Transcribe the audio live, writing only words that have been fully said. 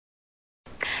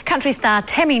Country star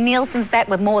Tami Neilson's back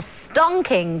with more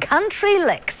stonking country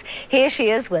licks. Here she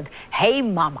is with Hey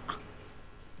Mama.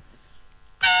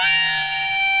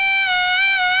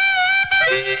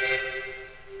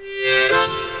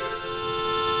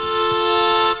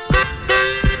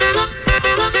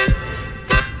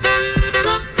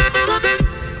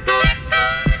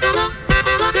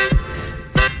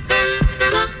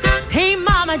 Hey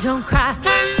mama, don't cry.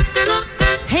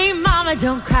 Hey mama,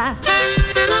 don't cry.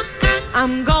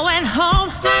 I'm going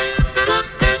home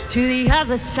to the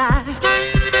other side.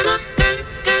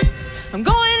 I'm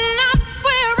going up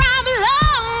where I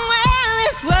belong, where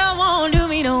this world won't do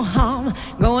me no harm.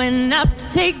 Going up to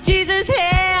take Jesus here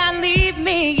and lead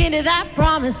me into that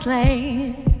promised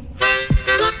land.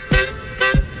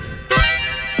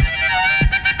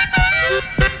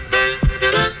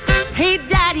 Hey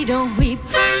daddy, don't weep.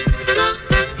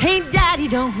 Hey daddy,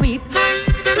 don't weep.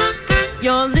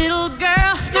 Your little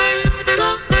girl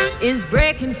is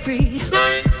breaking free.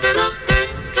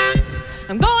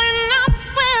 I'm going up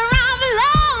where I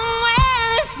belong, where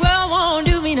this world won't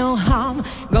do me no harm.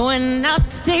 Going up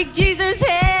to take Jesus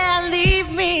here and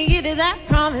lead me into that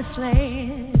promised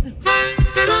land.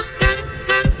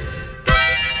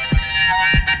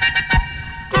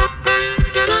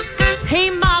 Hey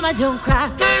mama, don't cry.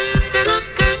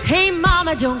 Hey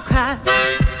mama, don't cry.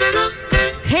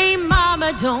 Hey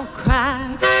mama, don't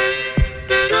cry.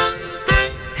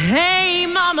 Hey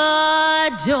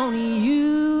mama, don't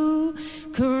you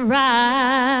cry.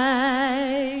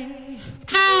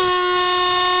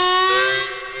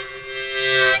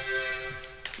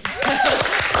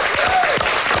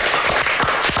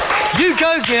 You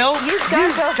go, Gil. You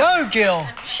go, girl. Go, Gil.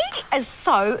 She is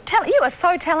so talented. You are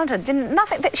so talented.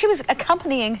 Nothing that she was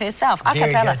accompanying herself a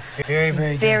cappella. Very good. Very,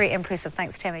 very good. Very impressive.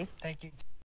 Thanks, Tami. Thank you.